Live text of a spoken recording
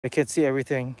I can see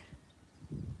everything.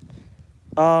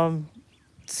 Um,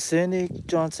 Cynic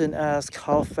Johnson asked,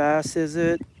 how fast is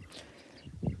it?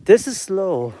 This is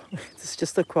slow. It's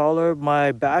just a crawler.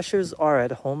 My bashers are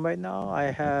at home right now.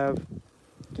 I have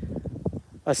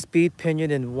a speed pinion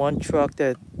in one truck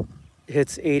that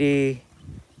hits 80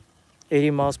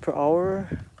 miles per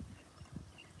hour.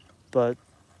 But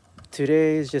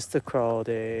today is just a crawl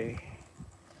day.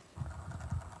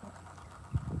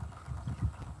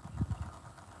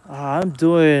 I'm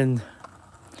doing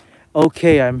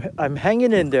okay. I'm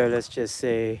hanging in there. Let's just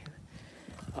say.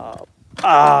 Uh,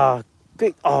 ah,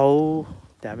 big. Oh,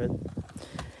 damn it.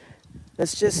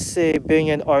 Let's just say being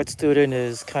an art student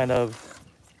is kind of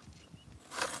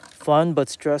fun but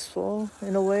stressful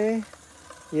in a way.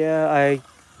 Yeah, I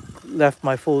left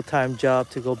my full-time job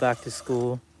to go back to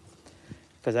school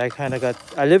because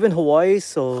I live in Hawaii,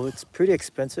 so it's pretty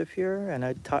expensive here, and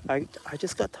I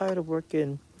just got tired of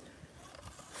working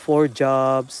four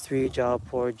jobs, three jobs,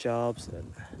 four jobs,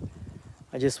 and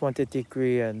I just want a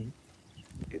degree and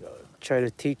try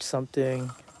to teach something.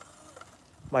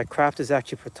 My craft is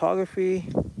actually photography.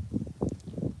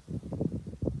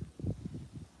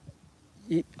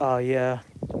 Yeah,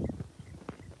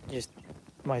 just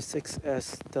my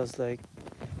 6S does like.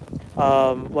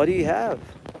 What do you have?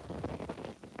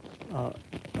 Uh,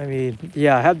 I mean,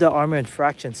 yeah, I have the Armor and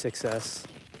Fraction 6S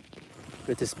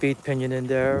with the speed pinion in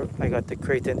there. I got the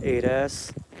Creighton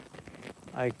 8S.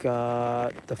 I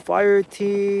got the Fire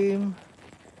Team,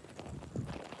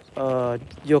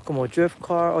 Yokomo Drift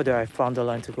Car. Oh, there, I found the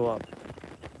line to go up.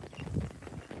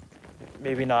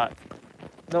 Maybe not.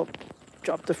 Nope.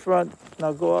 Drop the front.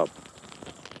 Now go up.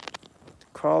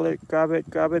 Crawl it, grab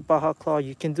it, Baja Claw.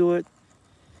 You can do it.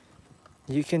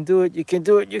 You can do it. You can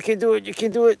do it. You can do it. You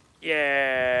can do it.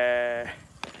 Yeah.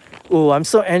 Oh, I'm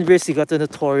so envious you got the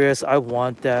Notorious. I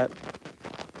want that.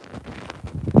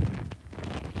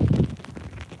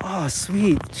 Oh,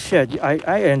 sweet. Shit.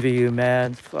 I envy you,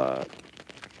 man. Fuck.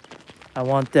 I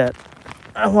want that.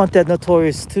 I want that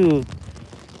Notorious too.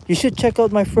 You should check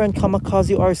out my friend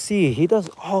Kamikaze RC. He does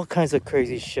all kinds of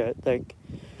crazy shit. Like,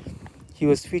 he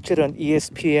was featured on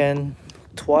ESPN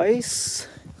twice.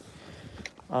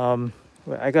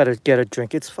 I gotta get a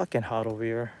drink. It's fucking hot over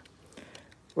here.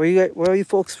 Where are you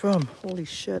folks from? Holy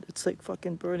shit, it's like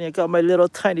fucking burning. I got my little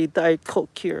tiny Diet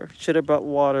Coke here. Should have brought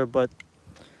water, but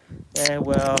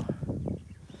well.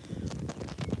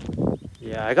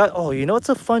 Yeah, I got, oh, you know it's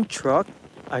a fun truck?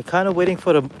 I kind of waiting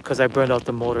for the, because I burned out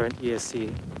the motor in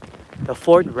ESC. The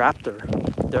Ford Raptor.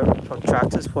 They're from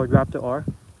Traxxas, Ford Raptor R.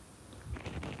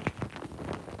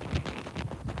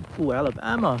 Ooh,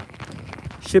 Alabama.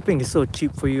 Shipping is so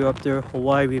cheap for you up there.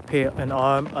 Hawaii, we pay an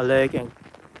arm, a leg,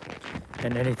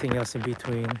 and anything else in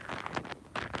between.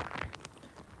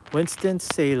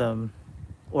 Winston-Salem,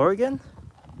 Oregon?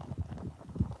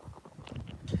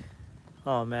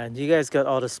 Oh man, you guys got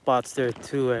all the spots there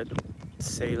too at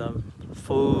Salem.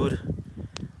 Food,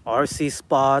 RC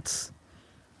spots.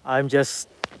 I'm just,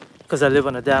 because I live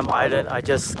on a damn island, I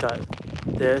just got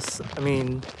this. I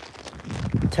mean,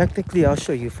 technically, I'll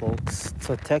show you folks.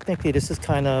 So technically, this is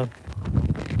kind of,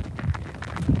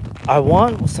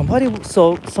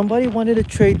 somebody wanted to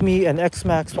trade me an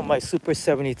X-Max from my Super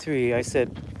 73. I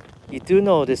said, you do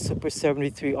know this Super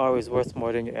 73R is worth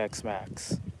more than your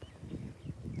X-Max.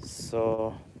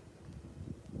 So,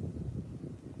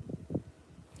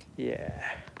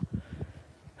 yeah.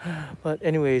 But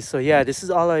anyway, so yeah, this is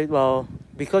all well,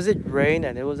 because it rained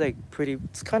and it was like pretty,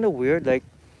 it's kind of weird. Like,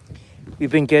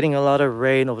 we've been getting a lot of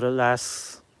rain over the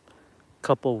last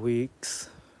couple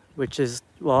weeks, which is,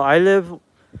 well, I live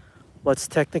what's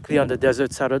technically on the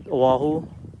desert side of Oahu.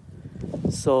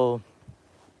 So,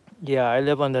 yeah, I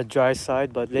live on the dry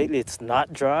side, but lately it's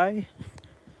not dry.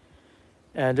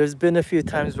 And there's been a few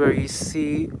times where you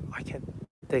see, I can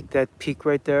take that peak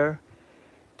right there.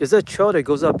 There's a trail that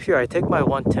goes up here. I take my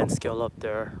 110 scale up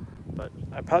there, but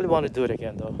I probably want to do it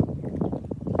again though.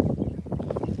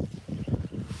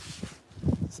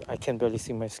 So I can barely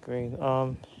see my screen.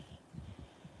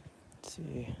 Let's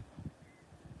see.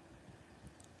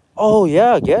 Oh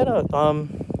yeah, get it.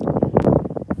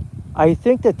 I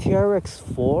think the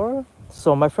TRX4.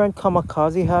 So my friend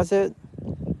Kamikaze has it.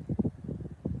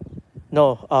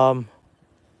 No,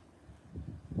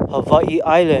 Hawaii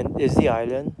Island is the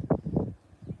island.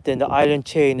 Then the island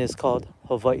chain is called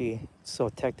Hawaii. So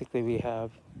technically we have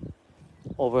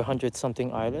over 100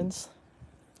 something islands.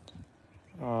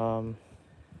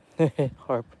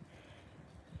 Harp.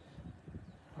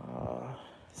 Let's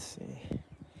see.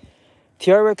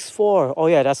 TRX4. Oh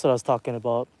yeah, that's what I was talking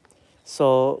about.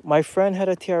 So my friend had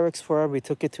a TRX4. We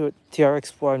took it to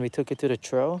TRX4 and we took it to the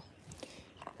trail.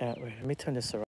 Wait, let me turn this around.